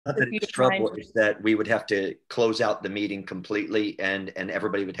Not that it's trouble, is that we would have to close out the meeting completely and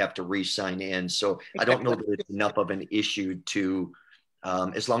everybody would have to re-sign in. So I don't know that it's enough of an issue to,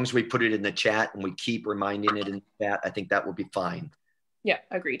 as long as we put it in the chat and we keep reminding it in the chat, I think that will be fine. Yeah,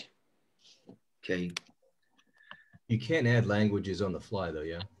 agreed. Okay. You can't add languages on the fly though,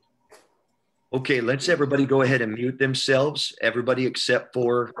 yeah? Okay, let's everybody go ahead and mute themselves. Everybody except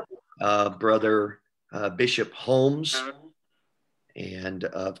for Brother Bishop Holmes. And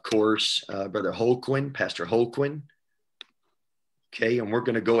of course, Brother Holquin, Pastor Holquin. Okay, and we're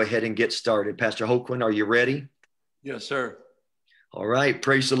going to go ahead and get started. Pastor Holquin, are you ready? Yes, sir. All right,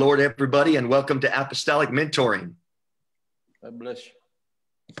 praise the Lord, everybody, and welcome to Apostolic Mentoring. God bless you.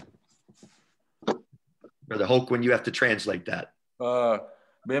 Brother Holquin, you have to translate that.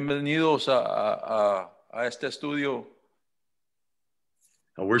 Bienvenidos a este estudio.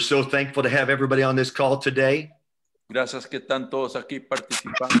 We're so thankful to have everybody on this call today. Gracias que están todos aquí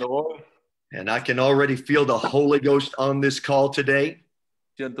participando hoy. And I can already feel the Holy Ghost on this call today.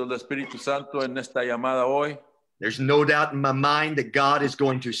 Siento el Espíritu Santo en esta llamada hoy. There's no doubt in my mind that God is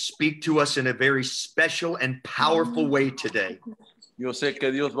going to speak to us in a very special and powerful way today. Yo sé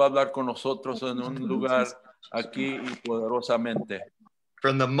que Dios va a hablar con nosotros en un lugar aquí y poderosamente.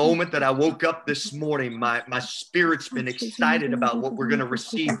 From the moment that I woke up this morning, my spirit's been excited about what we're going to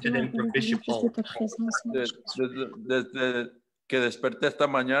receive today from Bishop Holmes. Desde que desperté esta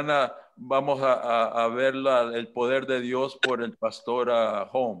mañana, vamos a ver el poder de Dios por el pastor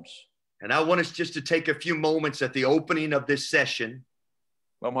Holmes. And I want us just to take a few moments at the opening of this session.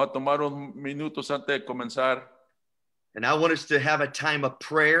 Vamos a tomar unos minutos antes de comenzar. And I want us to have a time of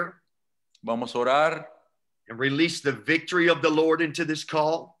prayer. Vamos a orar. And release the victory of the Lord into this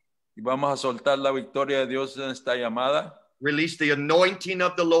call. Y vamos a soltar la victoria de Dios en esta llamada. Release the anointing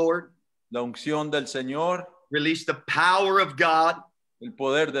of the Lord. La unción del Señor. Release the power of God. El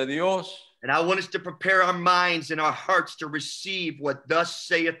poder de Dios. And I want us to prepare our minds and our hearts to receive what thus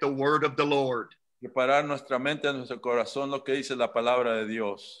saith the word of the Lord. Preparar nuestra mente y nuestro corazón lo que dice la palabra de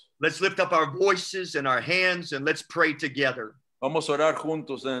Dios. Let's lift up our voices and our hands and let's pray together. Vamos a orar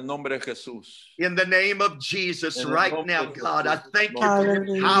juntos en el nombre de Jesús. In the name of Jesus, right now, God, I thank you for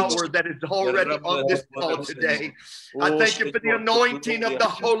the power that is already on this call today. I thank you for the anointing of the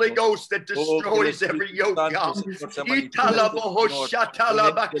Holy Ghost that destroys every yoke, God. God,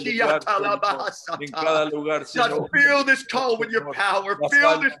 fill this call with your power.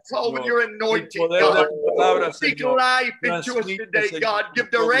 Fill this call with your anointing, God. Speak life into us today, God.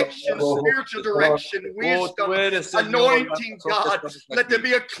 Give direction, spiritual direction, wisdom, anointing, God. Let there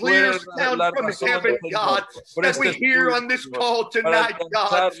be a clear sound from heaven, God, that we hear on this call tonight,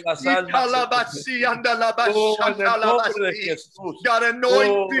 God. God,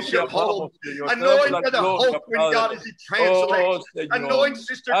 anoint Bishop Holmes. Anoint Brother Holquin, God, as he translates. Anoint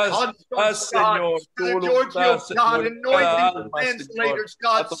Sister Constance, God. Brother Giorgio, God. Anoint these translators,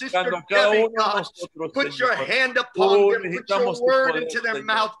 God. Sister Debbie, God. Put your hand upon them. Put your word into their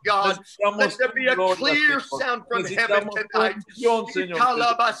mouth, God. Let there be a clear sound from heaven tonight.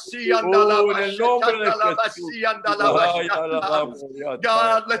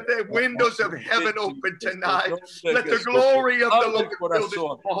 God, let the windows of heaven open tonight. Let the glory of the Lord fill this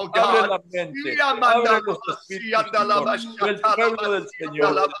hall, God. Open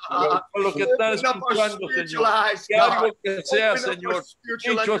up our spiritual eyes, God. Open up our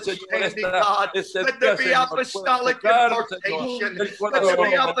spiritual understanding, God. Let there be apostolic impartation. Let there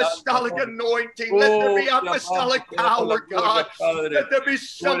be apostolic anointing. Let there be apostolic power, God. Let there be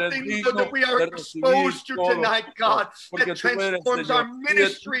something so that we are exposed to tonight, God, that transforms our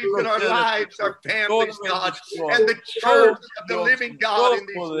ministries and our lives, our families, God, and the church of the living God in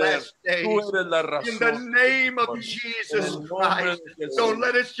these last days. In the name of Jesus Christ, don't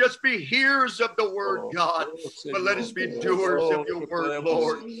let us just be hearers of the word, God, but let us be doers of your word,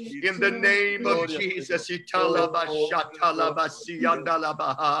 Lord. In the name of Jesus.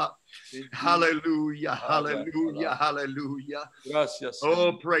 Hallelujah, hallelujah, hallelujah. Gracias.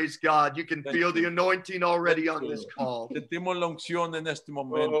 Oh, praise God. You can feel the anointing already on this call. Sentimos la unción en este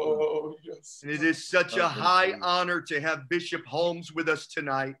momento. Oh, yes. And it is such a high honor to have Bishop Holmes with us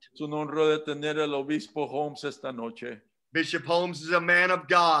tonight. Es un honor de tener al obispo Holmes esta noche. Bishop Holmes is a man of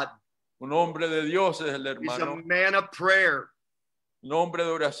God. Un hombre de Dios es el hermano. He's a man of prayer. Un hombre de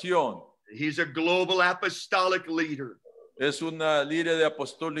oración. He's a global apostolic leader. Es una líder de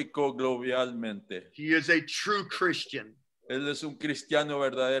apostólico globalmente. He is a true Christian. Él es un cristiano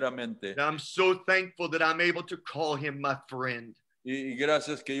verdaderamente. And I'm so thankful that I'm able to call him my friend. Y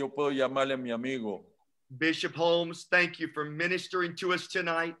gracias que yo puedo llamarle mi amigo. Bishop Holmes, thank you for ministering to us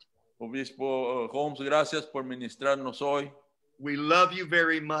tonight. Obispo Holmes, gracias por ministrarnos hoy. We love you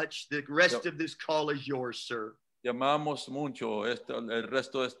very much. The rest of this call is yours, sir. Te amamos mucho. El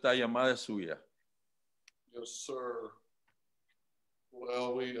resto de esta llamada es suya. Yes, sir.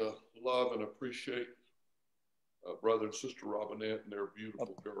 Well, we love and appreciate Brother and Sister Robinette and their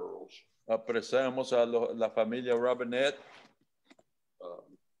beautiful girls. Apreciamos a la familia Robinette.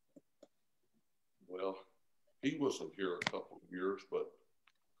 Well, he wasn't here a couple of years, but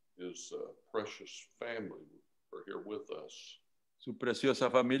his precious family are here with us. Su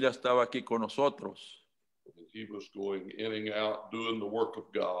preciosa familia estaba aquí con nosotros. And he was going in and out doing the work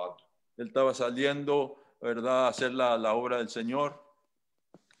of God. Él estaba saliendo, ¿verdad?, a hacer la obra del Señor.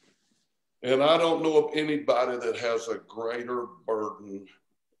 And I don't know of anybody that has a greater burden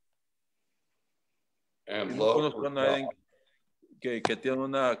and No love conozco for a nadie God que tiene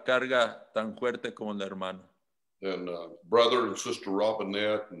una carga tan fuerte como la hermana. than Brother and Sister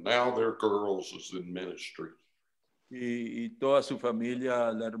Robinette, and now their girls is in ministry. Y toda su familia,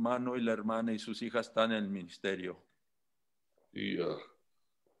 el hermano y la hermana y sus hijas están en el ministerio. He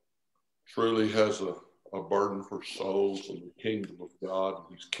truly has a burden for souls and the kingdom of God,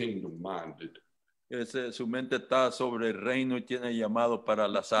 and he's kingdom-minded. Su mente está sobre el reino y tiene llamado para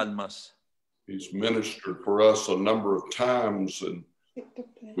las almas. He's ministered for us a number of times, and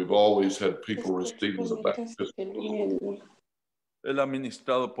we've always had people receiving the baptism. Él ha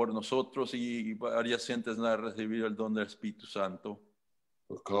ministrado por nosotros y varias gentes han recibido el don del Espíritu Santo.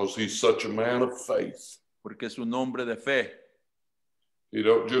 Because he's such a man of faith. Porque es un hombre de fe. You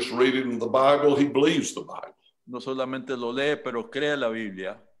don't just read it in the Bible, he believes the Bible. No solamente lo lee, pero cree la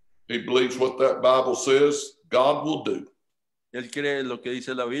Biblia. He believes what that Bible says, God will do. Él cree lo que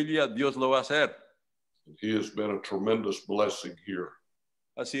dice la Biblia, Dios lo va a hacer. He has been a tremendous blessing here.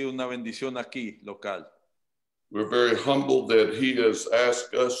 Ha sido una bendición aquí, local. We're very humbled that he has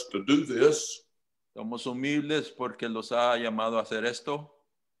asked us to do this. Somos humildes porque los ha llamado a hacer esto.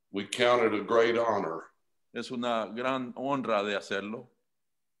 We count it a great honor Es una gran honra de hacerlo.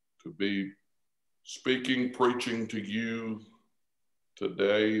 to be speaking, preaching to you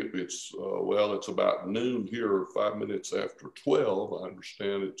today. It's about noon here, 5 minutes after 12. I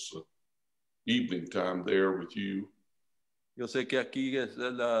understand it's evening time there with you. Yo sé que aquí es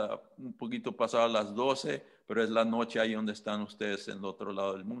un poquito pasado las 12, pero es la noche ahí donde están ustedes en el otro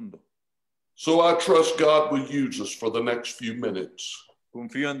lado del mundo. So I trust God will use us for the next few minutes.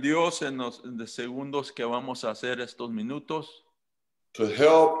 Confío en Dios en los segundos que vamos a hacer estos minutos. To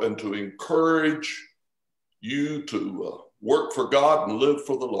help and to encourage you to work for God and live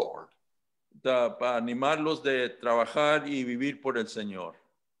for the Lord. Para animarlos de trabajar y vivir por el Señor.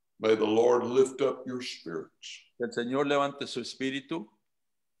 May the Lord lift up your spirits. Que el Señor levante su espíritu.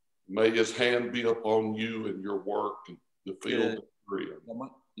 May his hand be upon you and your work and the field that you're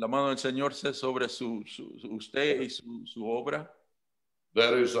in. La mano del Señor sea sobre usted y su obra.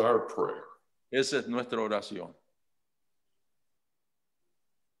 That is our prayer. Esa es nuestra oración.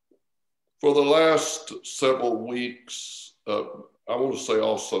 For the last several weeks, I want to say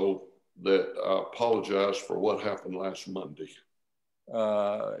also that I apologize for what happened last Monday.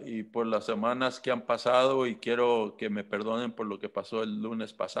 Y por las semanas que han pasado, y quiero que me perdonen por lo que pasó el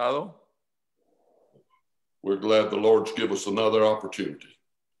lunes pasado. We're glad the Lord's given us another opportunity.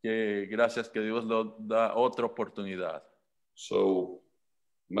 Que gracias que Dios nos da otra oportunidad. So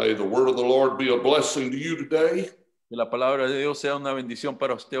may the word of the Lord be a blessing to you today. Que la palabra de Dios sea una bendición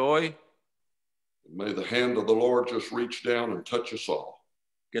para usted hoy. May the hand of the Lord just reach down and touch us all.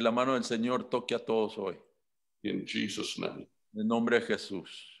 Que la mano del Señor toque a todos hoy. In Jesus' name. En nombre de Jesús.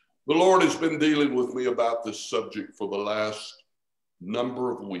 The Lord has been dealing with me about this subject for the last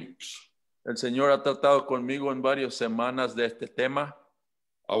number of weeks. El Señor ha tratado conmigo en varias semanas de este tema.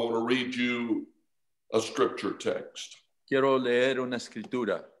 I want to read you a scripture text. Quiero leer una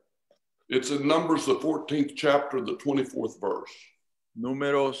escritura. It's in Numbers, the 14th chapter, the 24th verse.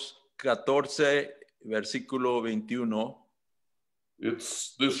 Números 14, versículo 21.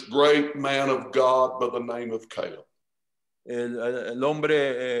 It's this great man of God by the name of Caleb. El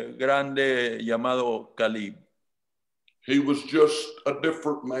hombre grande llamado Caleb. He was just a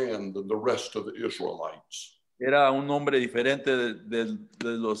different man than the rest of the Israelites. Era un hombre diferente de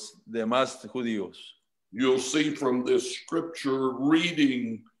los demás judíos. You'll see from this scripture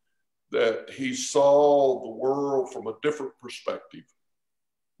reading that he saw the world from a different perspective.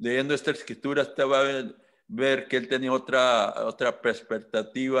 Leyendo esta escritura estaba a ver que él tenía otra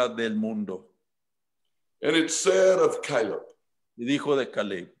perspectiva del mundo. And it said of Caleb, Y dijo de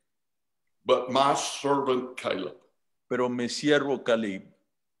Caleb, but my servant Caleb, pero mi siervo Caleb,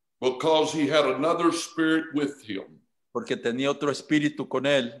 because he had another spirit with him, porque tenía otro espíritu con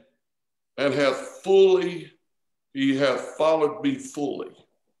él, and hath fully He hath followed me fully.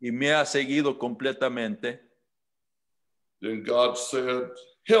 y me ha seguido completamente. Then God said,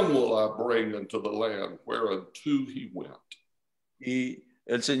 him will I bring into the land whereunto he went. Y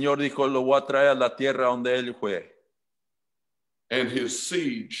el Señor dijo, lo voy a traer a la tierra donde él fue. And his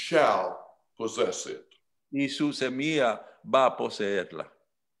seed shall possess it. Y su semilla va a poseerla.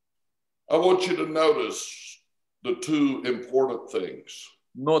 I want you to notice the two important things.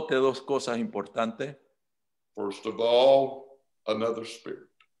 Note dos cosas importantes. First of all, another spirit.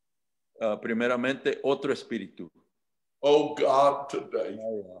 Primeramente, otro espíritu. Oh God, today,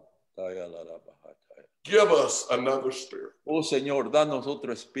 give us another spirit. Oh Señor, danos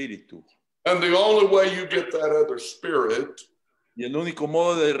otro espíritu. And the only way you get that other spirit Y el único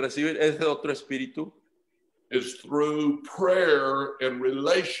modo de recibir ese otro espíritu is through prayer and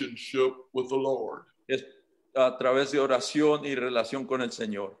relationship with the Lord. es a través de oración y relación con el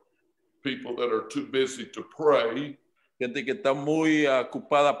Señor. People that are too busy to pray, Gente que está muy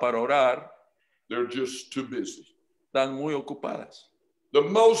ocupada para orar, they're just too busy. están muy ocupadas. The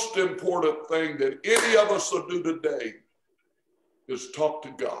most important thing that any of us will do today is talk to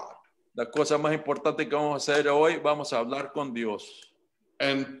God La cosa más importante que vamos a hacer hoy, vamos a hablar con Dios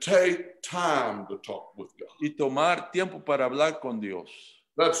and take time to talk with God. y tomar tiempo para hablar con Dios.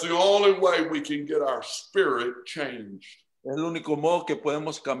 That's the only way we can get our spirit changed. Es el único modo que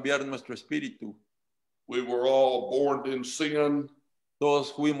podemos cambiar nuestro espíritu. We were all born in sin,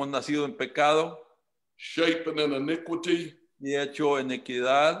 Todos fuimos nacidos en pecado shapen in iniquity. y hecho en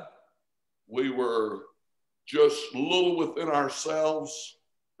equidad. We were just little within ourselves,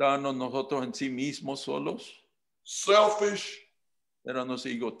 Estábamos nosotros en sí mismos solos. selfish, Éramos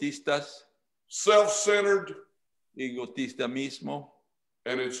egotistas, self-centered, egotista mismo.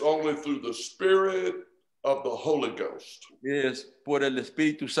 and it's only through the Spirit of the Holy Ghost Es por el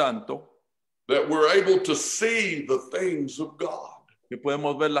Espíritu Santo that we're able to see the things of God. que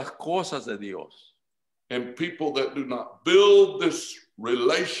podemos ver las cosas de Dios. And people that do not build this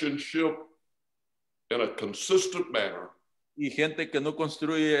relationship in a consistent manner, Y gente que no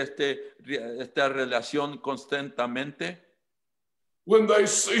construye esta relación constantemente, when they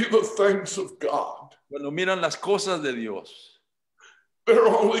see the things of God, cuando miran las cosas de Dios, they're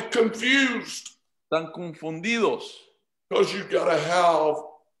only confused están confundidos because you got to have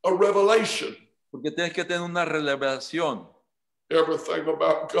a revelation. porque tienes que tener una revelación. Everything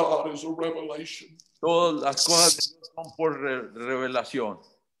about God is a revelation. Todas las cosas de Dios son por revelación.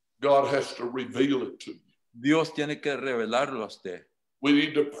 God has to reveal it to you. Dios tiene que revelarlo a usted. We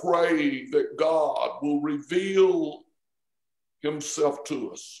need to pray that God will reveal himself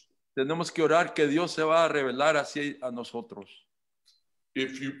to us. Tenemos que orar que Dios se va a revelar así a nosotros.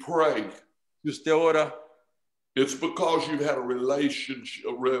 If you pray, Si usted ora, it's because you've had a relationship,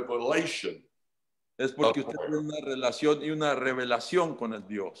 a revelation. es porque usted tiene una relación y una revelación con el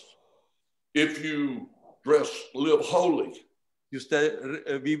Dios. If you live holy, Si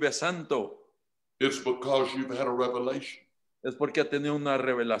usted vive santo, it's because you've had a revelation. es porque ha tenido una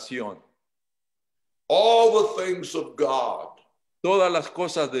revelación. All the things of God Todas las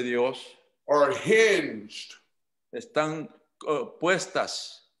cosas de Dios are hinged están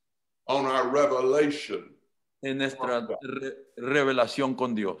puestas on our revelation. en nuestra revelación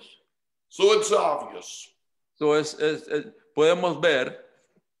con Dios. So it's obvious Entonces, podemos ver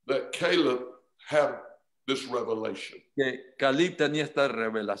that Caleb had this revelation. que Caleb tenía esta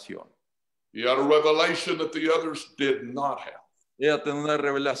revelación. He had a revelation that the others did not have. Ella tenía una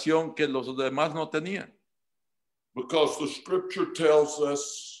revelación que los demás no tenían. Because the scripture tells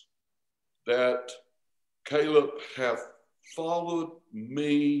us that Caleb hath followed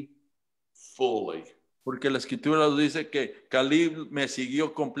me fully. Porque la escritura nos dice que Caleb me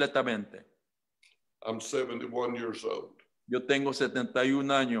siguió completamente. I'm 71 years old. Yo tengo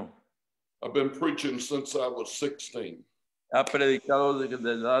 71 años. I've been preaching since I was 16. Ha predicado desde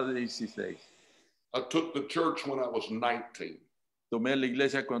la edad de 16. I took the church when I was 19. Tomé la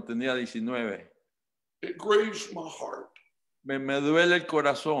iglesia cuando tenía 19. It grieves my heart. Me duele el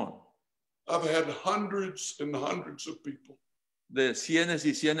corazón I've had hundreds and hundreds of people. de cienes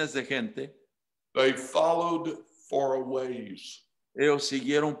y cienes de gente. They followed for a ways, Ellos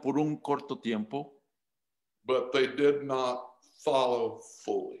siguieron por un corto tiempo, but they did not follow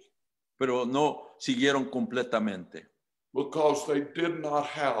fully pero no siguieron completamente. because they did not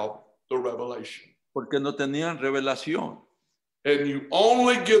have the revelation. Porque no tenían revelación. And you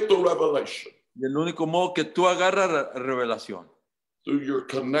only get the revelation Y el único modo que tú agarras revelación through your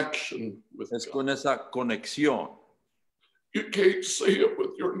connection with es God. con esa conexión. You can't see it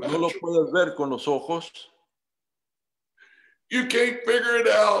with your No lo natural. puedes ver con los ojos. You can't figure it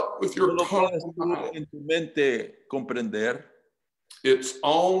out with No your lo puedes carnal tú mind. en tu mente comprender. It's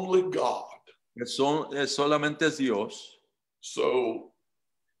only God. Es solamente es Dios. So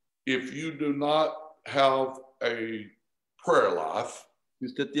if you do not have a prayer life, Si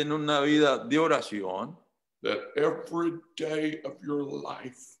usted tiene una vida de oración that every day of your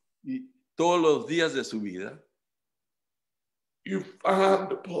life y todos los días de su vida, you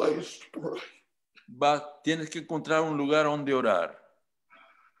find a place to pray. tienes que encontrar un lugar donde orar.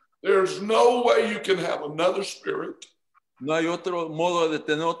 There's no way you can have another spirit, No hay otro modo de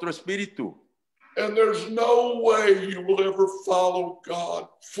tener otro espíritu. and there's no way you will ever follow God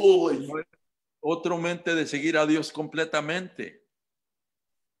fully. No hay otra mente de seguir a Dios completamente.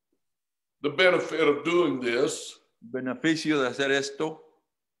 The benefit of doing this, Beneficio de hacer esto,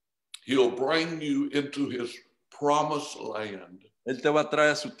 He'll bring you into His promised land. Él te va a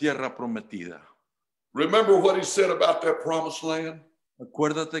traer a su tierra prometida. Remember what He said about that promised land?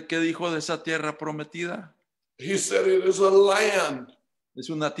 Acuérdate qué dijo de esa tierra prometida. He said it is a land Es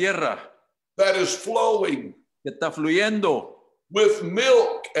una tierra that is flowing que está fluyendo with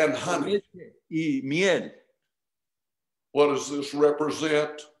milk and honey. leche y miel. What does this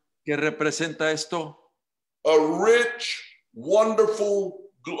represent? ¿Qué representa esto? A rich, wonderful,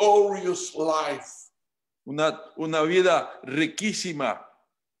 glorious life. Una vida riquísima.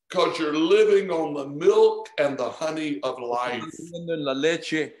 Because you're living on the milk and the honey of life. Viviendo en la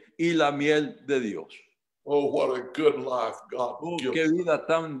leche y la miel de Dios. Oh, what a good life God gives Qué vida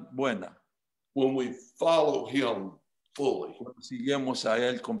tan buena. when we follow Him fully. Cuando seguimos a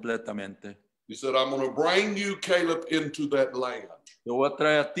Él completamente. He said, I'm going to bring you, Caleb, into that land. Te voy a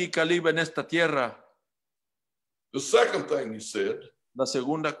traer a ti, Caleb, en esta tierra. The second thing He said, La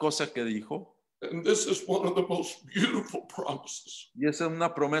segunda cosa que dijo, and this is one of the most beautiful promises. y esa es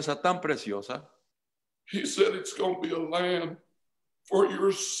una promesa tan preciosa. He said, it's going to be a land for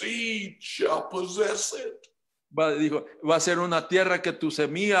your seed shall possess it. Dijo, va a ser una tierra que tu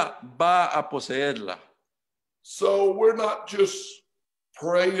semilla va a poseerla. So we're not just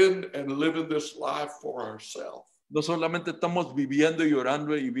praying and living this life for ourselves. No solamente estamos viviendo y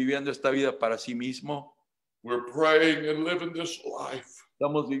orando y viviendo esta vida para sí mismo. We're praying and living this life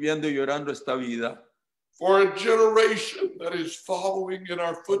Estamos viviendo y orando esta vida for a generation that is following in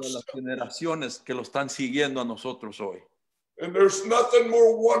our para las footsteps. generaciones que lo están siguiendo a nosotros hoy. And there's nothing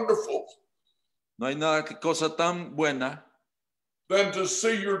more wonderful No hay nada que cosa tan buena, than to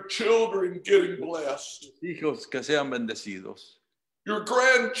see your children getting blessed, hijos que sean bendecidos, your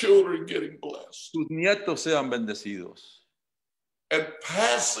grandchildren getting blessed, tus nietos sean bendecidos and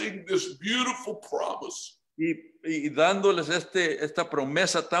passing this beautiful promise y dándoles esta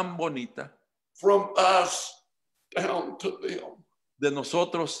promesa tan bonita from us down to them. de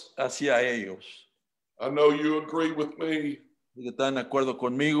nosotros hacia ellos. I know you agree with me. Y que están de acuerdo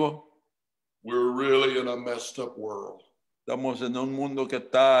conmigo. We're really in a messed up world. Estamos en un mundo que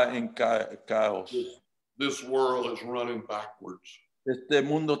está en caos. This world is running backwards. Este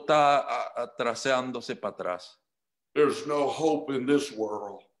mundo está atrasándose para atrás. There's no hope in this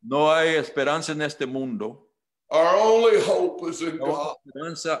world. No hay esperanza en este mundo. Our only hope is in La God.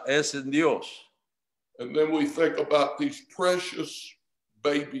 esperanza es en Dios. And then we think about these precious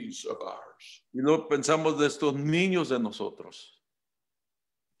babies of ours. Y luego pensamos de estos niños de nosotros.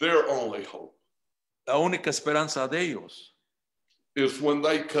 Their only hope La única esperanza de ellos, is when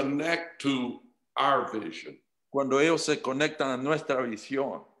they connect to our vision. cuando ellos se conectan a nuestra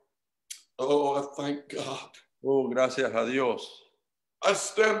visión. Oh, I thank God. Oh, gracias a Dios. I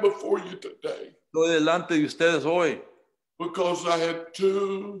stand before you today Estoy delante de ustedes hoy because I had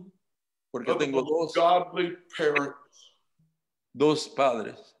two porque of the tengo most godly parents dos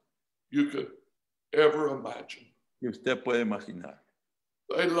padres you could ever imagine. que usted puede imaginar.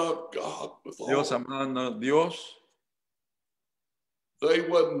 They loved God with all. Dios amando a Dios. They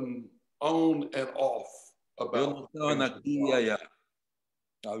wasn't on and off Ellos about no estaban things aquí y of God. allá,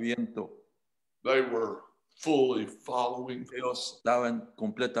 a viento. They were fully following God. Ellos estaban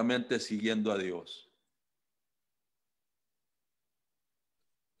completamente siguiendo a Dios.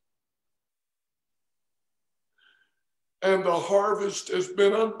 And the harvest has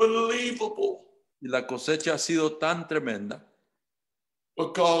been unbelievable Y la cosecha ha sido tan tremenda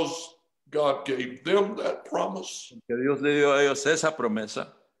because God gave them that promise. que Dios le dio a ellos esa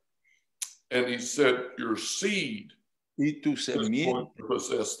promesa. And He said, your seed Y tu is going semilla to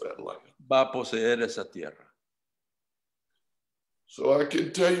possess that land. va a poseer esa tierra. So I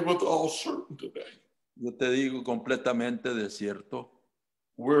can tell you with all certainty today, Yo te digo completamente de cierto.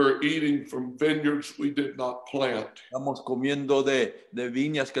 we're eating from vineyards we did not plant. Estamos comiendo de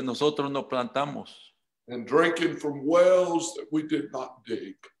viñas que nosotros no plantamos. and drinking from wells that we did not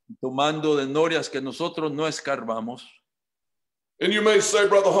dig. Tomando de norias que nosotros no escarbamos. And you may say,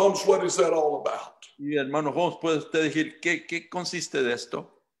 Brother Holmes, what is that all about? Y hermano Holmes, ¿puede usted decir qué consiste de esto?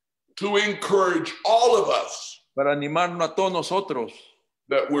 To encourage all of us Para animarnos a todos nosotros.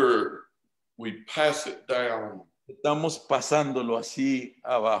 that we pass it down Estamos pasándolo así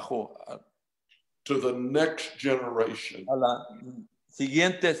abajo to the next generation. a la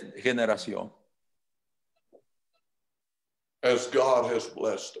siguiente generación, As God has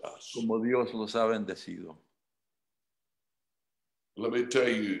blessed us. como Dios los ha bendecido. Let me tell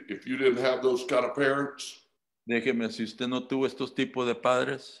you, if you didn't have those kind of parents, Déjeme, si usted no tuvo estos tipos de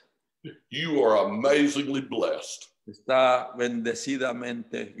padres, you are amazingly blessed está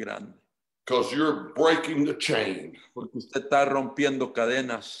bendecidamente grande. because you're breaking the chain. Porque usted está rompiendo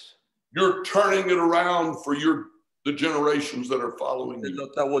cadenas. You're turning it around for the generations that are following Usted lo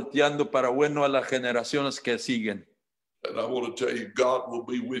you. está volteando para bueno a las generaciones que siguen. And I want to tell you, God will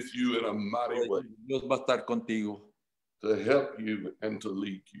be with you in a mighty way Dios va a estar contigo, to help you and to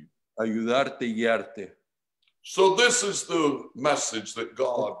lead you. ayudarte y guiarte. So this is the message that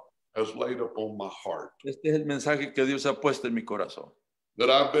God has laid upon my heart, Este es el mensaje que Dios ha puesto en mi corazón. that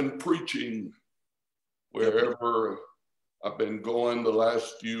I've been preaching wherever I've been going the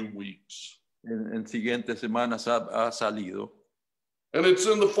last few weeks. En siguientes semanas ha salido. And it's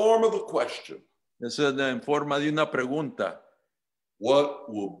in the form of a question. Eso es en forma de una pregunta. What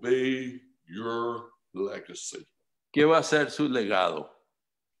will be your legacy? ¿Qué va a ser su legado?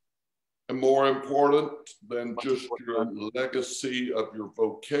 And more important than just your legacy of your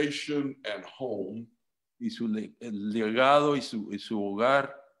vocation and home, Y el legado y su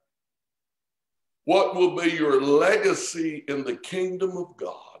hogar. what will be your legacy in the kingdom of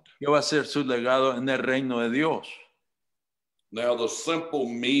God? ¿Qué va a ser su legado en el reino de Dios? Now, the simple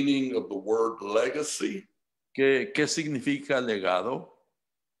meaning of the word legacy ¿Qué significa legado?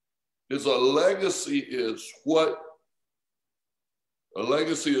 is a legacy is what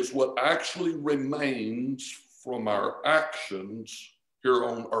actually remains from our actions here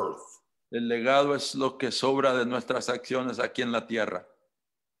on earth. El legado es lo que sobra de nuestras acciones aquí en la tierra.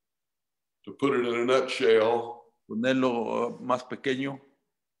 To put it in a nutshell, Ponerlo más pequeño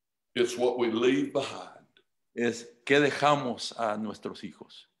it's what we leave behind. es qué dejamos a nuestros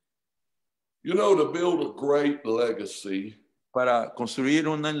hijos. You know, to build a great legacy, Para construir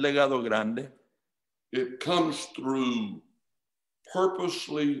un legado grande, it comes through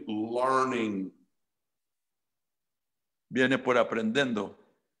purposely learning viene por aprendiendo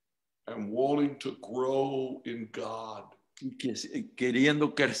and wanting to grow in God. y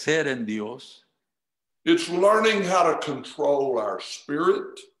queriendo crecer en Dios. It's learning how to control our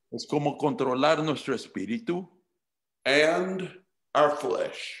spirit Es como controlar nuestro espíritu and our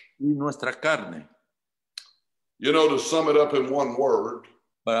flesh. y nuestra carne. You know, to sum it up in one word,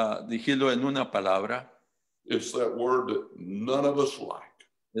 Para decirlo en una palabra, it's that word that none of us like.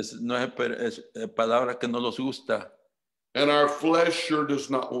 no es palabra que no nos gusta. And our flesh sure does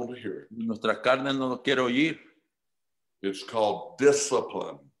not want to hear it. Nuestra carne no lo quiere oír. It's called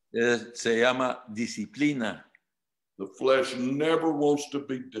discipline. Se llama disciplina. The flesh never wants to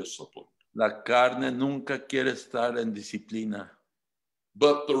be disciplined. La carne nunca quiere estar en disciplina.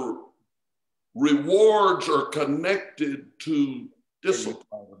 But the rewards are connected to discipline.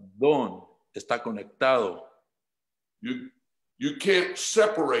 El perdón está conectado. You can't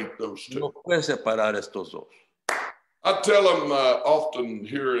separate those two. No puedes separar estos dos. I tell them often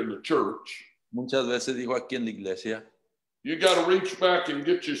here in the church, Muchas veces digo aquí en la iglesia, you got to reach back and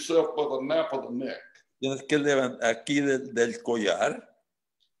get yourself by the nape of the neck. tienes que levantar aquí del collar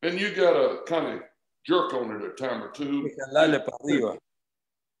And you got to kind of jerk on it a time or two y jalarle para arriba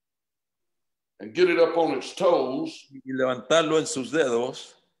and get it up on its toes y levantarlo en sus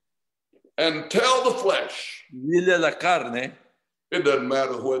dedos and tell the flesh, y dile a la carne, it doesn't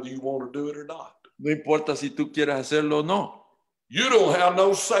matter whether you want to do it or not. no importa si tú quieres hacerlo o no. You don't have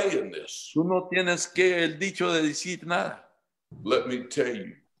no say in this. Tú no tienes que el dicho de decir nada. Let me tell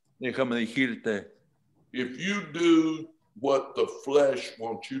you, Déjame decirte, if you do what the flesh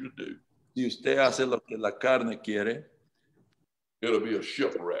wants you to do, si usted hace lo que la carne quiere, it'll be a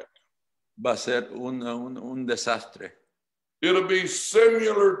shipwreck. va a ser un desastre. It'll be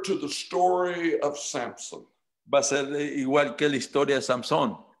similar to the story of Samson. Va a ser igual que la historia de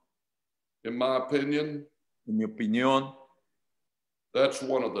Samson. In my opinion, En mi opinión, that's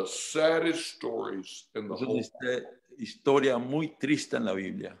one of the saddest stories in the es whole. una historia muy triste en la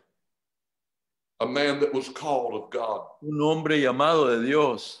Biblia. A man that was called of God Un hombre llamado de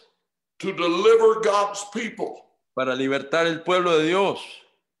Dios to deliver God's people, para libertar el pueblo de Dios,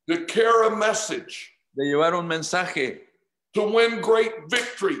 to carry a message de llevar un mensaje to win great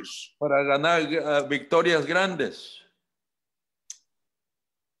victories. para ganar victorias grandes.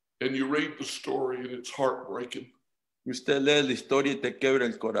 And you read the story and it's heartbreaking. Y usted lee la historia y te quiebra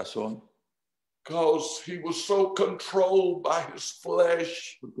el corazón. Because he was so controlled by his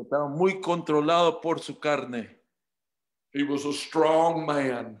flesh. Porque estaba muy controlado por su carne. He was a strong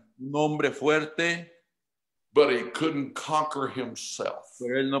man. Un hombre fuerte. But he couldn't conquer himself.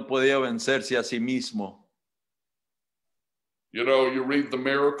 Pero él no podía vencerse a sí mismo. You know, you read the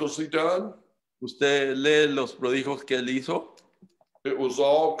miracles he done. Usted lee los prodigios que él hizo. It was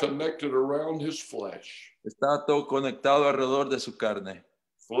all connected around his flesh. Estaba todo conectado alrededor de su carne.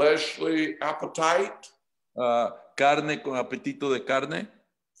 Fleshly appetite. Carne con apetito de carne.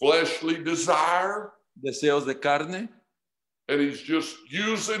 Fleshly desire. Deseos de carne. And he's just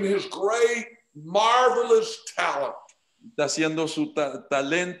using his great, marvelous talent. Está haciendo su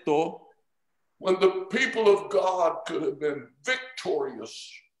talento. When the people of God could have been victorious.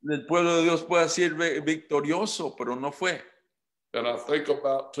 El pueblo de Dios puede ser victorioso, pero no fue. And I think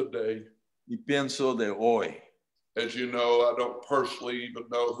about today. Y pienso de hoy. As you know, I don't personally even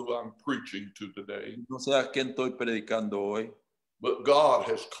know who I'm preaching to today. No sé a quién estoy predicando hoy. But God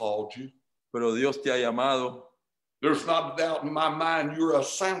has called you. Pero Dios te ha llamado. There's not a doubt in my mind you're a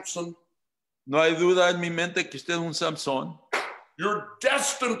Samson. No hay duda en mi mente que usted es un Samson. You're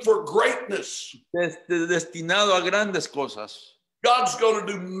destined for greatness. Destinado a grandes cosas. God's going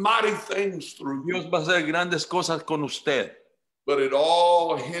to do mighty things through you. Dios va a hacer grandes cosas con usted. But it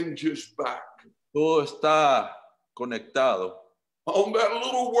all hinges back. Todo está conectado. On that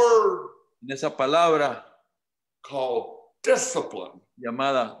little word. En esa palabra. Called discipline.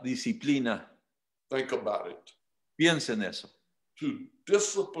 Llamada disciplina. Think about it. Piense en eso. To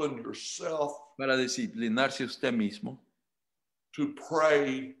discipline yourself. Para disciplinarse usted mismo. To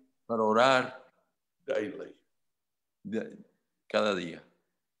pray. Para orar. Daily. Cada día.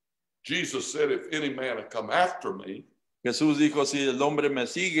 Jesus said, if any man had come after me. Jesús dijo, si el hombre me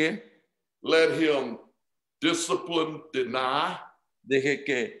sigue. Let him discipline, deny. Deje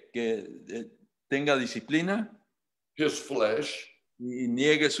que tenga disciplina. His flesh. Y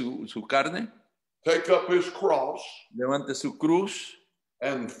niegue su carne. Take up his cross. Levante su cruz.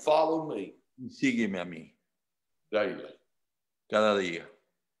 And follow me. Y sígueme a mí. Daily. Cada día.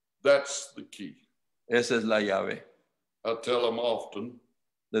 That's the key. Esa es la llave. I tell them often.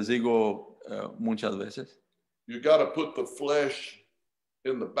 Les digo muchas veces. You got to put the flesh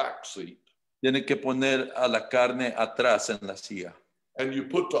in the back seat. Tiene que poner a la carne atrás en la silla. And you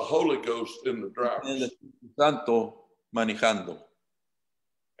put the Holy Ghost in the driver's seat. El Espíritu Santo manejando.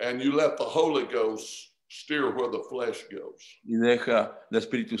 And you let the Holy Ghost steer where the flesh goes. Y deja el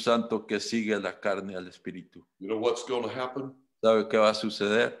Espíritu Santo que sigue la carne al Espíritu. You know what's going to happen? ¿Sabe qué va a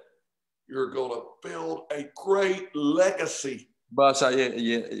suceder? You're going to build a great legacy. Vas a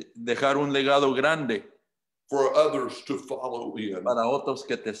dejar un legado grande. For others to follow in. Para otros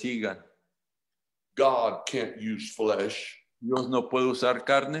que te sigan. God can't use flesh. Dios no puede usar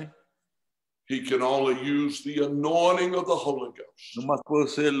carne. He can only use the anointing of the Holy Ghost. Nomás puede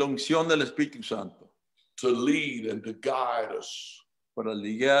ser la unción del Espíritu Santo. To lead and to guide us. Para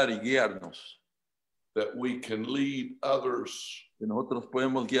guiar y guiarnos. That we can lead others. Que nosotros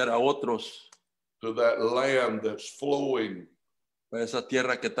podemos guiar a otros. To that land that's flowing. Para esa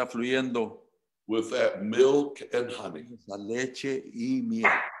tierra que está fluyendo. With that milk and honey. La leche y miel.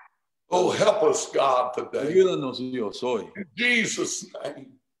 Oh, help us, God, today. Ayúdanos, Dios, hoy. In Jesus'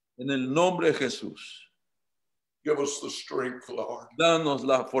 name. En el nombre de Jesús. Give us the strength, Lord. Danos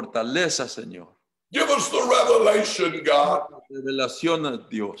la fortaleza, Señor. Give us the revelation, God. La revelación de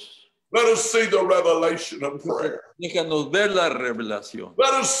Dios. Let us see the revelation of prayer. Déjanos ver la revelación.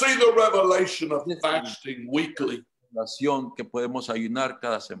 Let us see the revelation of fasting weekly. Revelación que podemos ayunar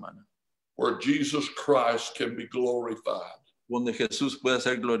cada semana. Where Jesus Christ can be glorified. Donde Jesús puede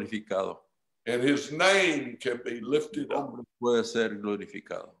ser glorificado. And his name can be lifted up. Puede ser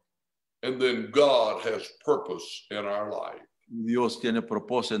glorificado. And then God has purpose in our life. Dios tiene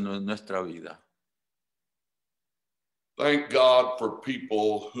propósito en nuestra vida. Thank God for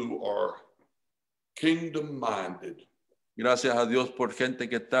people who are kingdom-minded. Gracias a Dios por gente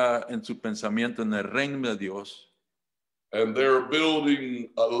que está en su pensamiento en el reino de Dios. And they're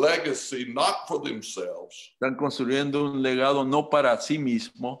building a legacy not for themselves. Están construyendo un legado no para sí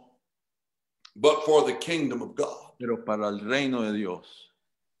mismo, but for the kingdom of God. Pero para el reino de Dios.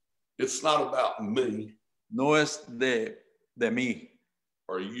 It's not about me. No es de mí.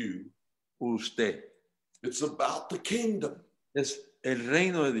 Or you. Usted. It's about the kingdom. Es el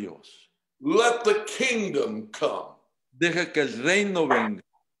reino de Dios. Let the kingdom come. Deja que el reino venga.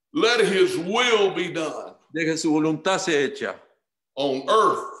 Let his will be done Deje su voluntad se hecha on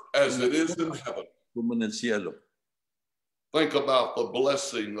earth as it is in heaven. como en el cielo. Think about the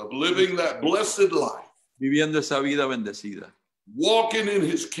blessing of living that blessed life, Viviendo esa vida bendecida. walking in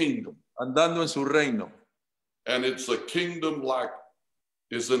his kingdom. Andando en su reino. And it's a kingdom like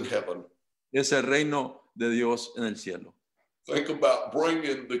is in heaven. Es el reino de Dios en el cielo. Think about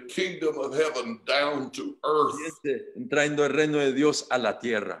bringing the kingdom of heaven down to earth Trayendo el reino de Dios a la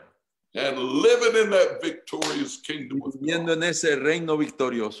tierra. and living in that victorious kingdom of Viviendo God en ese reino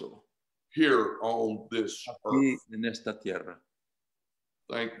victorioso. here on this Aquí earth. en esta tierra.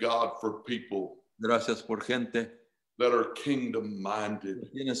 Thank God for people Gracias por gente that are kingdom minded. que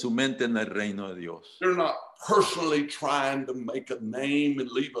tiene su mente en el reino de Dios. They're not personally trying to make a name and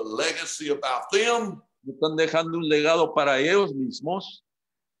leave a legacy about them. No están dejando un legado para ellos mismos,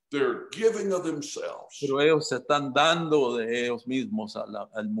 They're giving of themselves pero ellos se están dando de ellos mismos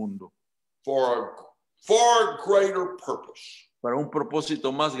al mundo for a far greater purpose. para un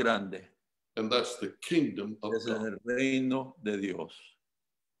propósito más grande. And that's the kingdom of Es God. el reino de Dios.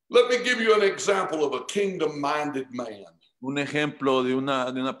 Let me give you an example of a kingdom-minded man. Un ejemplo de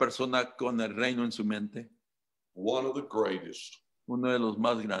una persona con el reino en su mente. One of the greatest. Uno de los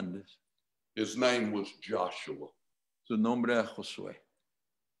más grandes. His name was Joshua. Su nombre era Josué.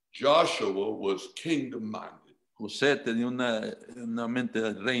 Joshua was kingdom-minded. José tenía una mente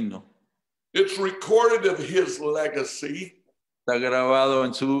del reino. It's recorded of his legacy Está grabado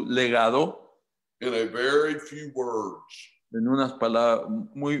en su legado in a very few words. en unas palabras,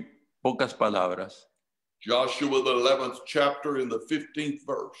 muy pocas palabras. Joshua, the 11th chapter, in the 15th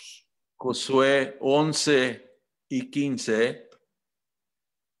verse. Josué 11 y 15.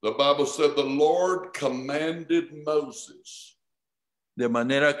 The Bible said the Lord commanded Moses. De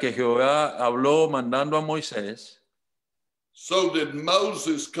manera que Jehová habló mandando a Moisés. So did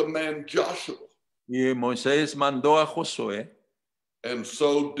Moses command Joshua. Y Moisés mandó a Josué. And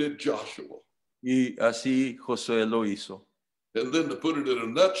so did Joshua. Y así Josué lo hizo. And then to put it in a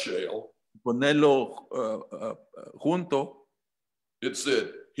nutshell, Ponerlo junto, it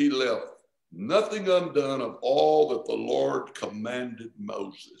said he left nothing undone of all that the Lord commanded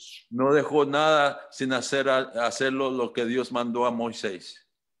Moses. no dejó nada sin hacerlo lo que Dios mandó a Moisés.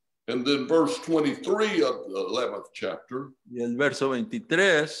 And then verse 23 of the 11th chapter. Y el verso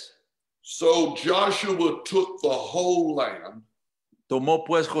 23. So Joshua took the whole land. Tomó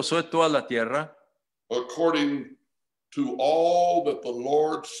pues Josué toda la tierra. According to all that the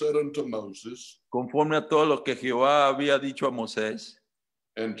Lord said unto Moses. Conforme a todo lo que Jehová había dicho a Moisés.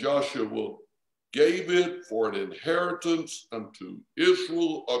 And Joshua gave it for an inheritance unto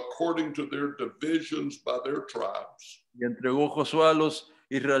Israel according to their divisions by their tribes. Y entregó Josué a los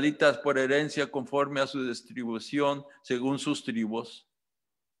israelitas por herencia conforme a su distribución según sus tribus.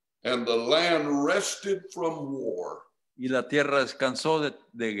 And the land rested from war. Y la tierra descansó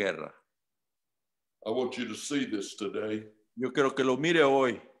de guerra. I want you to see this today. Yo quiero que lo mire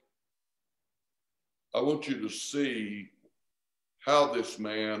hoy. I want you to see how this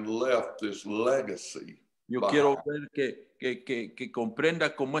man left this legacy. Yo behind. quiero ver que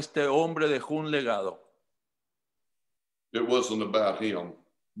comprenda cómo este hombre dejó un legado. It wasn't about him.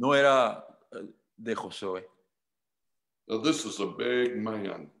 No era de Josué. Now, this is a big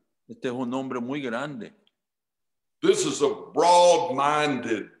man. Este es un hombre muy grande. This is a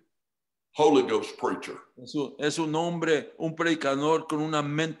broad-minded Holy Ghost preacher. Es un hombre, un predicador con una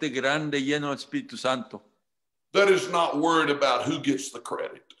mente grande lleno del Espíritu Santo. That is not worried about who gets the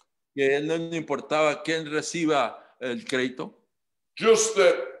credit. Que él no le importaba quién reciba el crédito. Just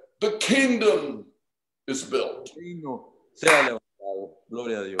that the kingdom is built. El reino sea levantado.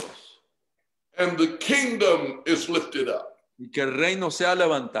 Gloria a Dios. And the kingdom is lifted up. Y que el reino sea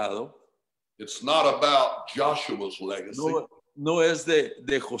levantado. It's not about Joshua's legacy. No es de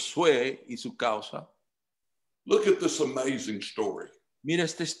Josué y su causa. Look at this amazing story. Mira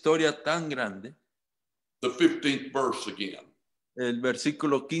esta historia tan grande. The 15th verse again. El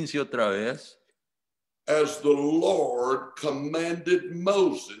versículo 15 otra vez. As the Lord commanded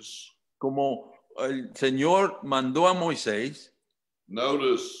Moses. Como el Señor mandó a Moisés.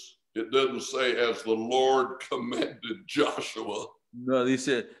 Notice it doesn't say as the Lord commanded Joshua. No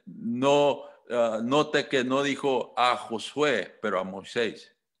dice, no, note que no dijo a Josué, pero a Moisés.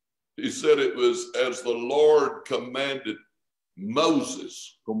 He said it was as the Lord commanded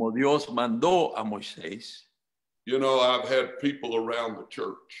Moses. Como Dios mandó a Moisés. You know, I've had people around the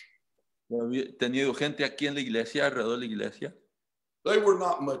church. He tenido gente aquí en la iglesia, alrededor de la iglesia. They were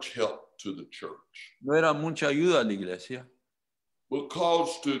not much help to the church. No era mucha ayuda a la iglesia.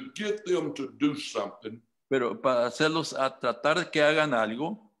 Because to get them to do something, Pero para hacerlos a tratar de que hagan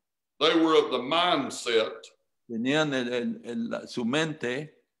algo, They were of the mindset, tenían su mente,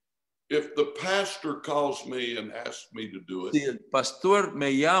 if the pastor calls me and asks me to do it, si el pastor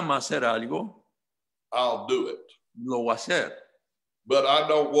me llama a hacer algo, I'll do it. lo voy a hacer. But I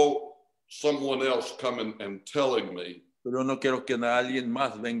don't want someone else coming and telling me, Pero no quiero que alguien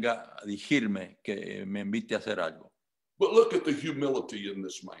más venga a decirme que me invite a hacer algo. but look at the humility in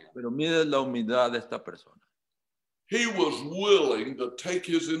this man. Pero mire la humildad de esta persona. He was willing to take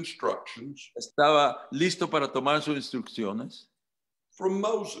his instructions Estaba listo para tomar sus instrucciones from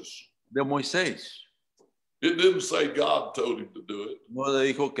Moses. de Moisés. It didn't say God told him to do it. No le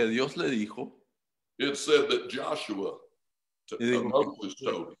dijo que Dios le dijo, It said that Joshua, Moses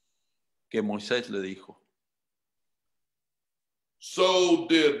told him. que Moisés le dijo. So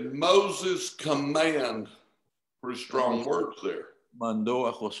did Moses command, pretty strong words there, Mandó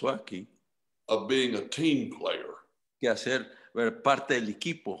a Josué aquí of being a team player, que hacer ver parte del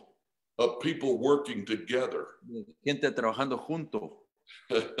equipo, of people working together. gente trabajando junto.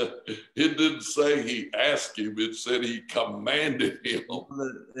 It didn't say he asked him, it said he commanded him.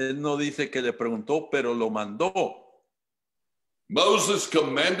 Él no dice que le preguntó, pero lo mandó. Moses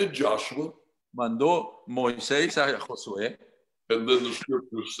commanded Joshua, Mandó Moisés a Josué and then the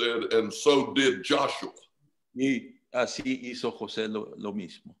scripture said, and so did Joshua. y así hizo José lo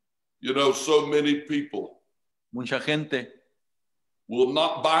mismo. You know, so many people Mucha gente will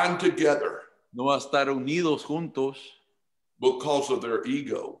not bind together no va a estar unidos juntos because of their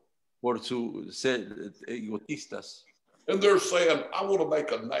ego. por su ser egoístas. And they're saying, I want to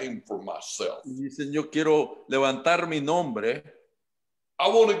make a name for myself. Y dicen, yo quiero levantar mi nombre, I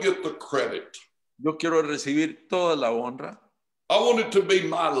want to get the credit. yo quiero recibir toda la honra, I want it to be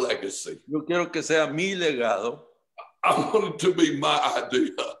my legacy. yo quiero que sea mi legado, I want it to be my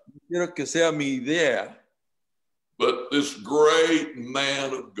idea. yo quiero que sea mi idea. But this great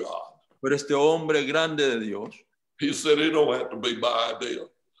man of God, Pero este hombre grande de Dios, he said, it don't have to be my idea.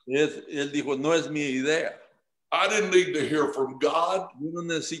 él dijo, no es mi idea. I didn't need to hear from God. Yo no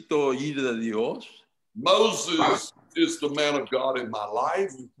necesito oír de Dios. Moses is the man of God in my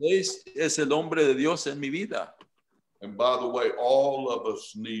life. Es el hombre de Dios en mi vida. And by the way, all of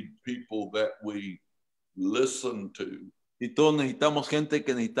us need people that we listen to. Y todos necesitamos gente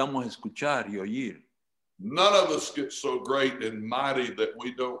que necesitamos escuchar y oír. None of us get so great and mighty that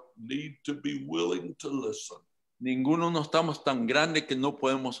we don't need to be willing to listen. Ninguno no estamos tan grandes que no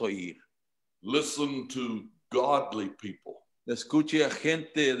podemos oír. Listen to godly people. Escuche a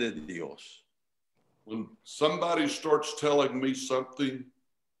gente de Dios. When somebody starts telling me something,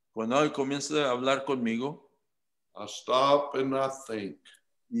 Cuando alguien comienza a hablar conmigo I stop and I think,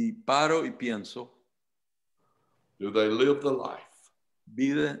 y paro y pienso, do they live the life?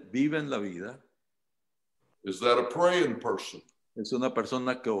 viven la vida. Is that a praying person? Es una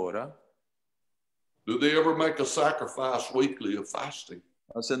persona que ora. Do they ever make a sacrifice weekly of fasting?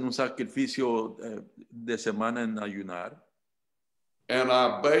 Hacen un sacrificio de semana en ayunar. And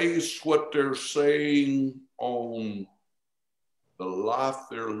I base what they're saying on the life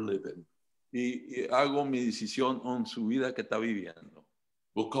they're living. Y hago mi decisión en su vida que está viviendo.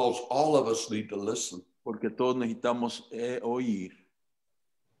 Because all of us need to listen. Porque todos necesitamos oír.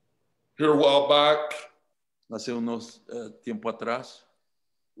 Here a while back, Hace unos tiempo atrás,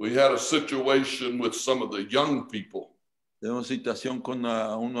 we had a situation with some of the young people tengo una situación con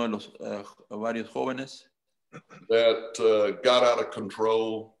uno de los varios jóvenes that got out of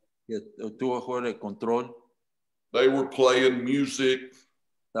control. que tuvo fuera de control. They were playing music.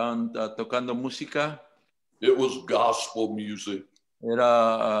 Estaban tocando música. It was gospel music.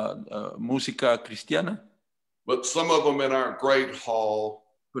 Era música cristiana. But some of them in our great hall,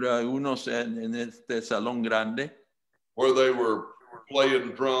 Pero algunos en este salón grande, where they were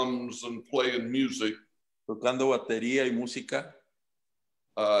playing drums and playing music, tocando batería y música,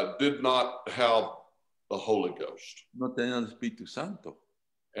 did not have the Holy Ghost. no tenían el Espíritu Santo.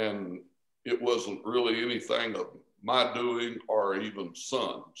 And it wasn't really anything of my doing or even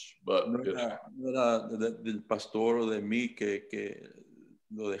sons, but No era del pastor o de mí que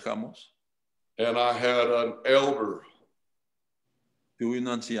lo dejamos. and I had an elder Tuve un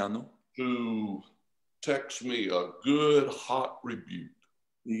anciano to text me a good hot rebuke.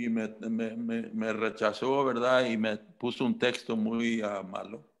 y me rechazó, ¿verdad? Y me puso un texto muy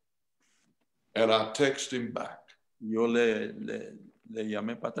malo. And I texted him back. Yo le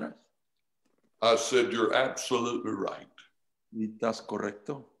llamé para atrás. I said, you're absolutely right. Y estás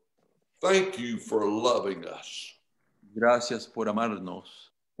correcto. Thank you for loving us. Gracias por amarnos.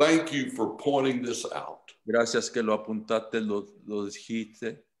 Thank you for pointing this out. Gracias que lo apuntaste, lo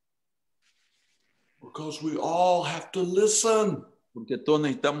dijiste. Because we all have to listen. Porque todos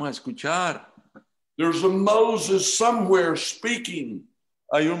necesitamos escuchar. There's a Moses somewhere speaking.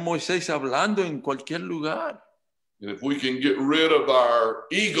 Hay un Moisés hablando en cualquier lugar. And if we can get rid of our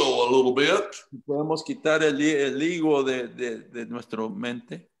ego a little bit Podemos quitar el ego de nuestra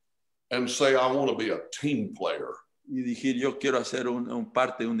mente and say, I want to be a team player. y decir, yo quiero hacer un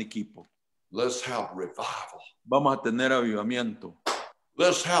parte de un equipo. Let's have revival. Vamos a tener avivamiento.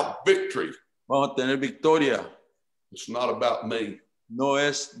 Let's have victory. Vamos a tener victoria. It's not about me. No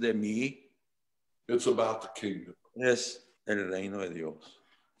es de mí, It's about the kingdom. es el reino de Dios.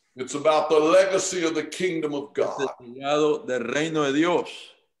 It's about the legacy of the kingdom of Es God, el legado del reino de Dios,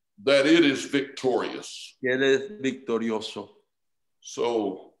 that it is victorious. que Él es victorioso.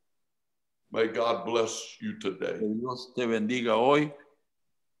 So may God bless you today. Que Dios te bendiga hoy.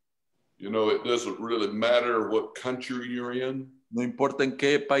 You know, it doesn't really matter what country you're in, No importa en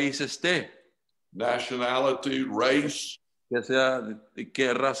qué país esté, nationality, race, que sea de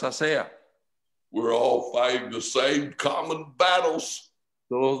qué raza sea. we're all fighting the same common battles.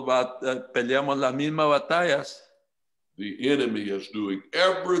 Todos peleamos las mismas batallas. The enemy is doing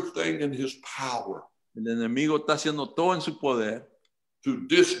everything in his power El enemigo está haciendo todo en su poder to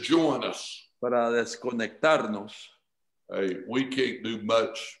disjoin us. para desconectarnos. Hey, we can't do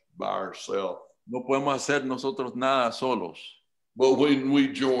much by ourselves. No podemos hacer nosotros nada solos. But when we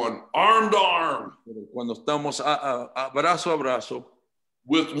join arm to arm Pero cuando estamos brazo a brazo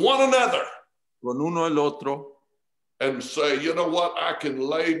with one another con uno el otro, and say, you know what, I can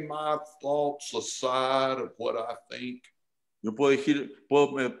lay my thoughts aside of what I think. yo puedo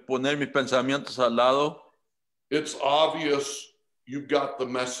poner mis pensamientos al lado. It's obvious you've got the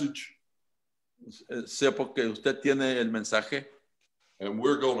message, Sé porque usted tiene el mensaje and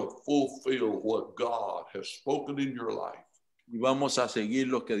we're going to fulfill what God has spoken in your life. y vamos a seguir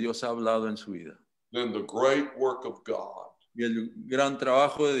lo que Dios ha hablado en su vida. Then the great work of God Y el gran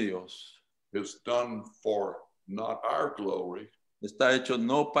trabajo de Dios is done for not our glory, está hecho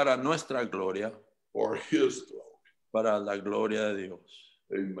no para nuestra gloria, for his glory. para la gloria de Dios.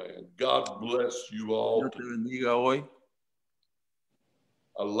 Amen. God bless you all. Dios te bendiga hoy.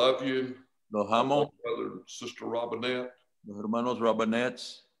 I love you. Los amo, Brother and Sister Robinette. los hermanos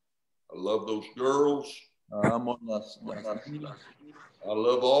Rabanets. I love those girls. Amo las I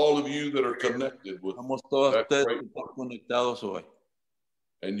love all of you that are connected with Amos todos that ustedes great que están work. conectados hoy.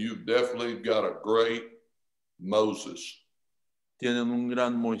 And you've definitely got a great Moses. Tienen un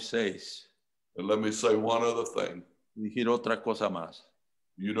gran Moisés. And let me say one other thing. Decir otra cosa más.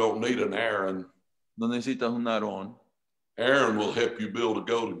 You don't need an Aaron. No necesitas un Aarón. Aaron will help you build a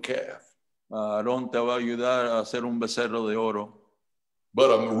golden calf. Aarón te va a ayudar a hacer un becerro de oro. But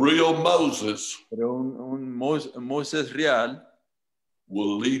a real Moses Pero un Moisés real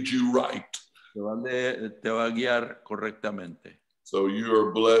will lead you right. te va a guiar correctamente. So you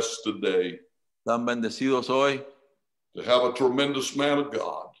are blessed today Están bendecidos hoy. to have a tremendous man of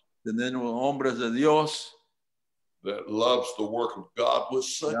God Tenemos hombres de Dios. that loves the work of God with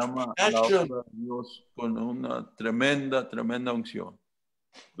such Llama a la passion obra de Dios con una tremenda unción.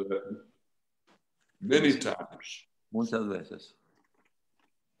 that many times Muchas veces.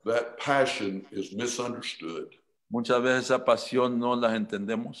 that passion is misunderstood. Muchas veces esa pasión no la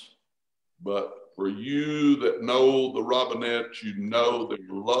entendemos. But for you that know the Robinettes, you know their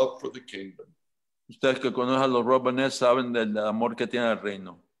love for the kingdom. Ustedes que conocen a los Rabanets saben del amor que tiene el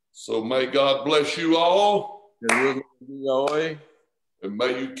reino. So may God bless you all, Que Dios los bendiga hoy and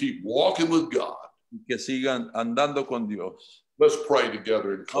may you keep walking with God. y que sigan andando con Dios. Let's pray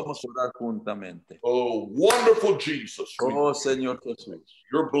together and close. Vamos a orar juntamente. Oh, wonderful Jesus, we Oh Señor Jesús,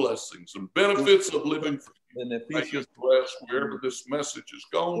 your blessings and benefits of living for you. May you beneficios. bless wherever this message is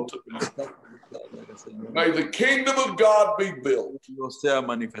going to be. May the kingdom of God be built. Dios sea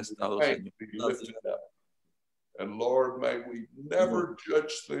manifestado, May Señor. it be lifted up. And Lord, may we never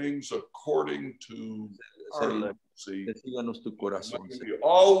judge things according to our legacy. Síganos tu corazón, May Señor. we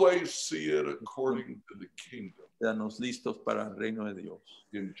always see it according to the kingdom. Seanos listos para el reino de Dios.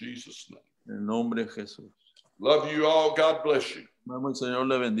 In Jesus' name. En el nombre de Jesús. Love you all. God bless you. Vamos, el Señor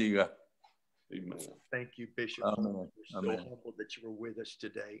le bendiga. Amen. Thank you, Bishop. Amen. We're so Amen. humbled that you were with us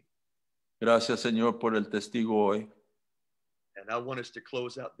today. Gracias, Señor, por el testigo hoy. And I want us to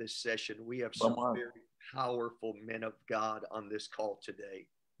close out this session. We have some very powerful men of God on this call today.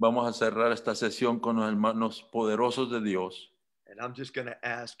 Vamos a cerrar esta sesión con los hermanos poderosos de Dios. And I'm just going to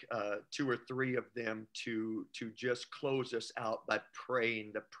ask 2 or 3 of them to just close us out by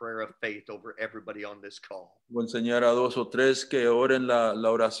praying the prayer of faith over everybody on this call. Voy a enseñar a 2 o 3 que oren la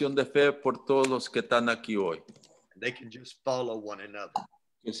oración de fe por todos los que están aquí hoy. And they can just follow one another.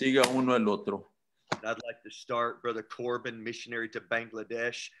 Que siga uno el otro. And I'd like to start, Brother Corbin, missionary to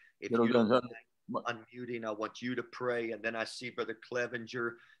Bangladesh. If Quiero you don't lanzar- mind unmuting, I want you to pray. And then I see Brother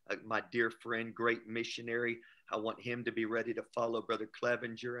Clevenger, my dear friend, great missionary. I want him to be ready to follow Brother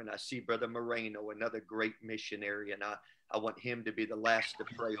Clevenger. And I see Brother Moreno, another great missionary. And I want him to be the last to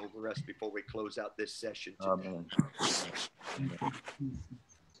pray over us before we close out this session today. Amen.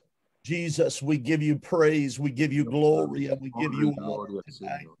 Jesus, we give you praise, we give you glory, and we give you honor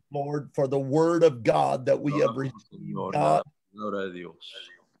tonight, Lord, for the word of God that we have received, God.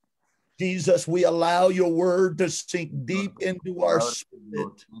 Jesus, we allow your word to sink deep into our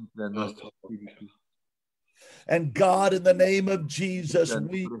spirit. And God, in the name of Jesus,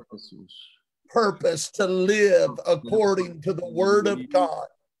 we purpose to live according to the word of God.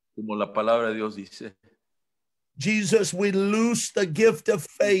 Como la palabra de Dios dice. Jesus, we loose the gift of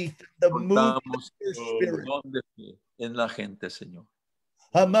faith, the movement of your spirit En la gente, Señor.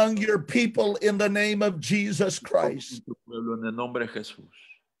 among your people in the name of Jesus Christ. En el nombre de Jesús.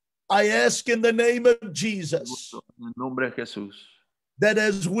 I ask in the name of Jesus En el nombre de Jesús. that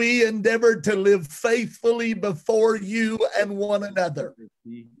as we endeavor to live faithfully before you and one another,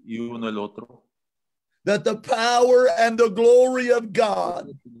 Y uno el otro. that the power and the glory of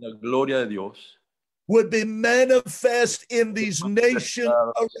God La gloria de Dios. would be manifest in these nations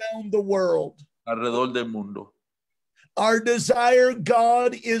around the world. Alrededor del mundo. Our desire,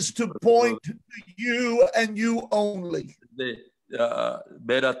 God, is to point to you and you only. De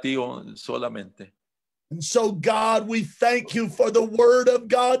ver a ti solamente. And so, God, we thank you for the word of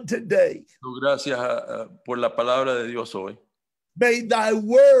God today. Gracias por la palabra de Dios hoy. May thy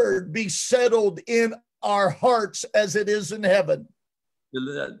word be settled in our hearts as it is in heaven.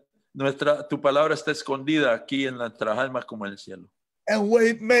 Tu palabra está escondida aquí en nuestras almas como en el cielo. And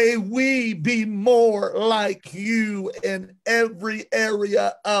may we be more like you in every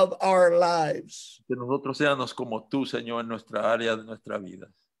area of our lives. Que nosotros seamos como tú, Señor, en nuestra área de nuestra vida.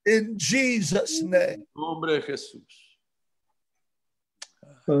 In Jesus' name. En nombre de Jesús.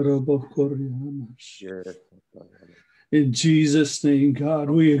 In Jesus' name, God,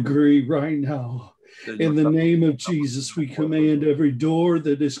 we agree right now. In the name of Jesus, we command every door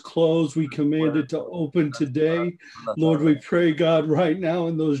that is closed, we command it to open today. Lord, we pray, God, right now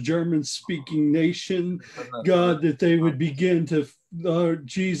in those German-speaking nation, God, that they would begin to, Lord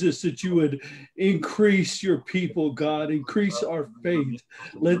Jesus, that you would increase your people, God, increase our faith.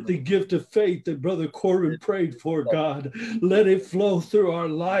 Let the gift of faith that Brother Corbin prayed for, God, let it flow through our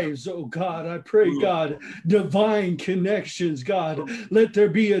lives, oh God. I pray, God, divine connections, God. Let there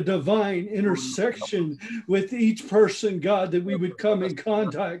be a divine intersection with each person, God, that we would come in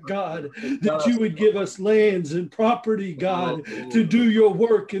contact, God, that you would give us lands and property, God, to do your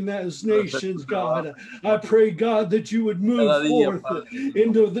work in those nations, God. I pray, God, that you would move forth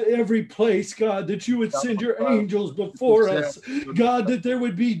into every place, God, that you would send your angels before us, God, that there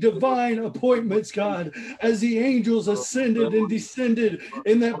would be divine appointments, God, as the angels ascended and descended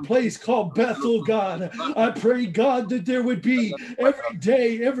in that place called Bethel, God. I pray, God, that there would be every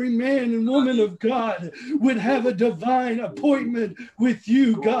day, every man and woman of God would have a divine appointment with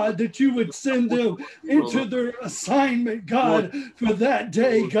you, God, that you would send them into their assignment, God, for that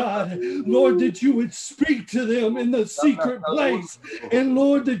day, God. Lord, that you would speak to them in the secret place. And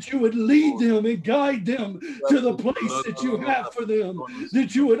Lord, that you would lead them and guide them to the place that you have for them,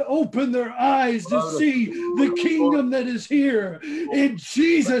 that you would open their eyes to see the kingdom that is here. In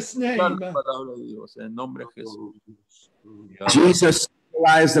Jesus' name. Jesus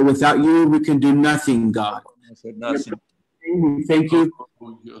realized that without you, we can do nothing, God. We thank you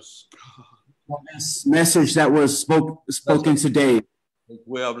for this message that was spoken today.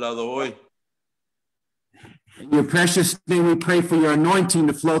 In your precious name, we pray for your anointing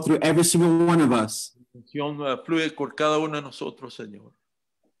to flow through every single one of us.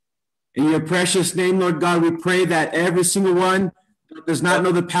 In your precious name, Lord God, we pray that every single one that does not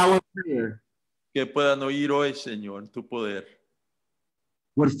know the power of prayer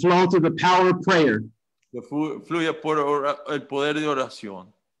would flow through the power of prayer. We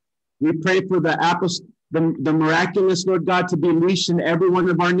pray for the miraculous, Lord God, to be unleashed in every one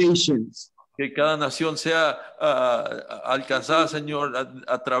of our nations. Que cada nación sea alcanzada, Señor,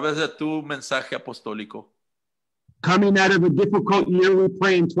 a través de tu mensaje apostólico. Coming out of a difficult year, we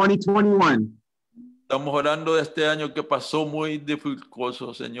pray in 2021. Estamos orando de este año que pasó muy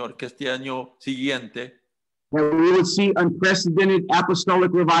dificultoso, Señor, que este año siguiente that we would see unprecedented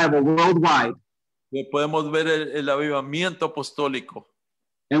apostolic revival worldwide. Que podemos ver el avivamiento apostólico.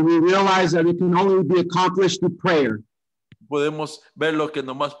 And we realize that it can only be accomplished through prayer. Podemos ver lo que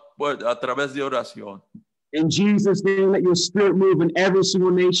nomás a través de oración. In Jesus' name, let your spirit move in every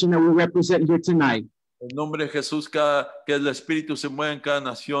single nation that we represent here tonight. En nombre de Jesús, que el Espíritu se mueva en cada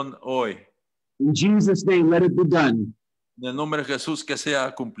nación hoy. In Jesus' name, let it be done. En el nombre de Jesús, que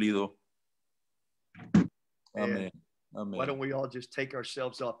sea cumplido. Amén. Amén. Why don't we all just take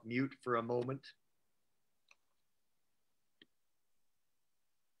ourselves off mute for a moment?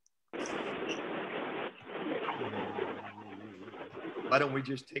 Why don't we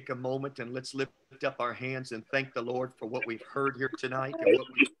just take a moment and let's lift up our hands and thank the Lord for what we've heard here tonight and what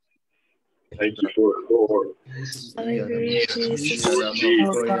we Thank you for it, Lord. Hallelujah, Jesus.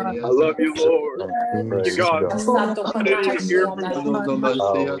 I love you, Lord. You God. Can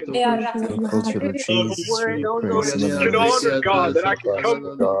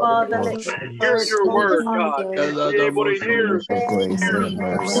honor God that I can come hear your word, God. Be able to hear.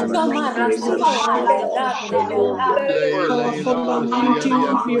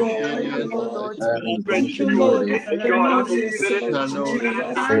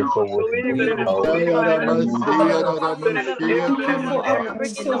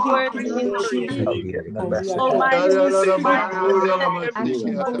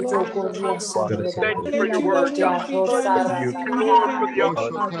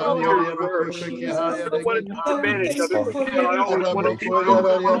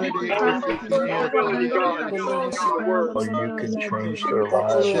 You can change their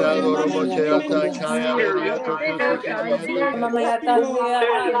lives.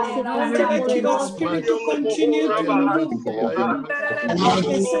 En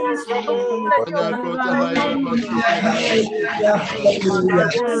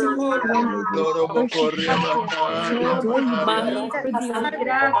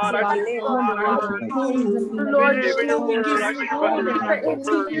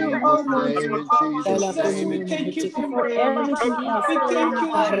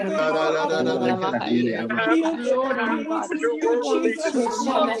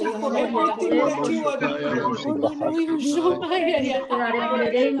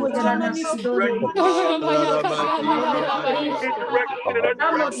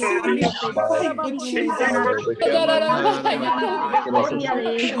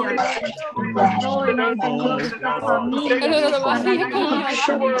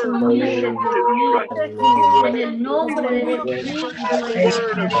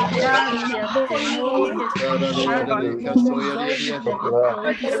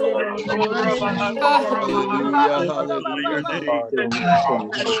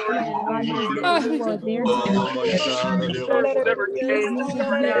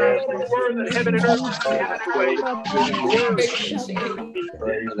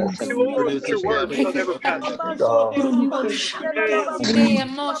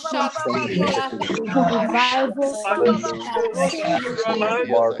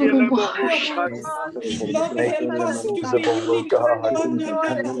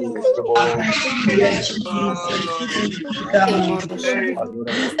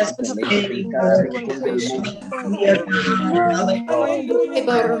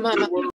el nombre de Cristo,